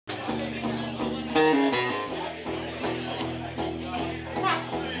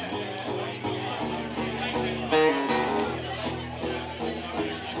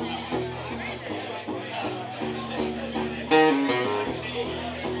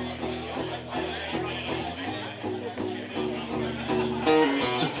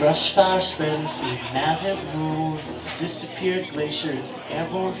brush fire spreading feet, and as it moves, it's a disappeared glacier, it's an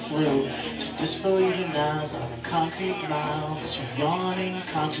airborne flu. Two disbelieving eyes on concrete miles, two yawning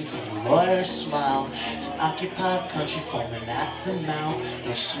conscience and a lawyer's smile. It's an occupied country foaming at the mouth,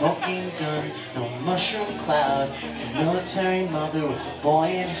 no smoking gun, no mushroom cloud. It's a military mother with a boy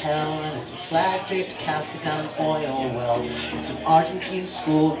in hell, and it's a flag-draped casket down an oil well. It's an Argentine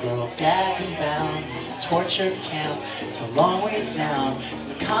schoolgirl gagged and bound. It's a torture camp, it's a long way down. It's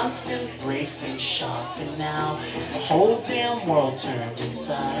the constant bracing shock, and now it's the whole damn world turned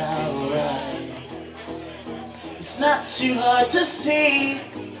inside out right. It's not too hard to see.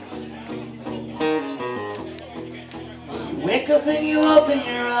 You wake up and you open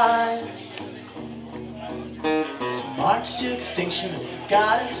your eyes. It's a march to extinction of your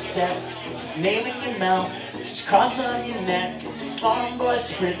God step. It's his name in your mouth, it's his cross on your neck. It's a farm boy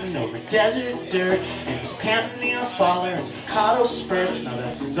sprinting over desert dirt, and he's panting near a father in staccato spurts. Now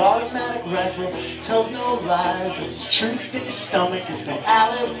that's his automatic rifle, tells no lies. It's truth in your stomach, it's no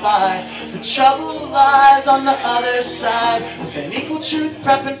alibi. The trouble lies on the other side, with an equal truth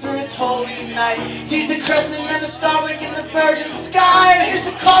prepping for his holy night. Sees the crescent and the starlink in the virgin sky, and here's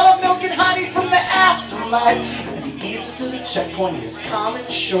the call of milk and honey from the afterlife. As he eases to the checkpoint, his common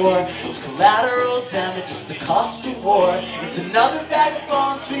shore. It's collateral damage, it's the cost of war. It's another bag of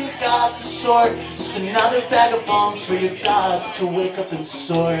bones for your gods to sort. Just another bag of bones for your gods to wake up and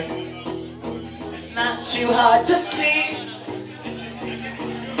sort. It's not too hard to see.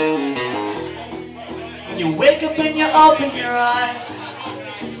 When you wake up and you open your eyes,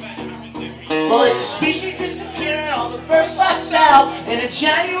 well, it's a species disappearing, all the birds fly south in a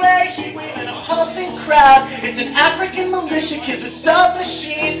January heat wave and a pulsing crowd. It's an African militia, kids with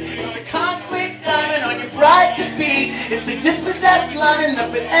submachines. It's a conflict diamond on your bride-to-be. It's the dispossessed lining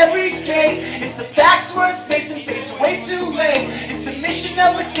up at every gate. It's the facts worth facing, faced way too late. It's the mission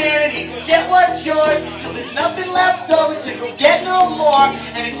of modernity, go get what's yours, till there's nothing left over to go get no more.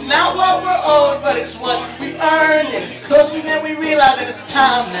 And it's not what we're owed, but it's what we've earned, and it's closer than we realize that it's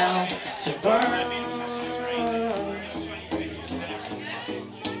time now to burn.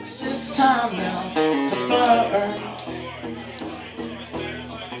 It's time now to burn.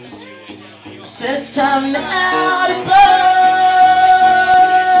 It's time now to burn.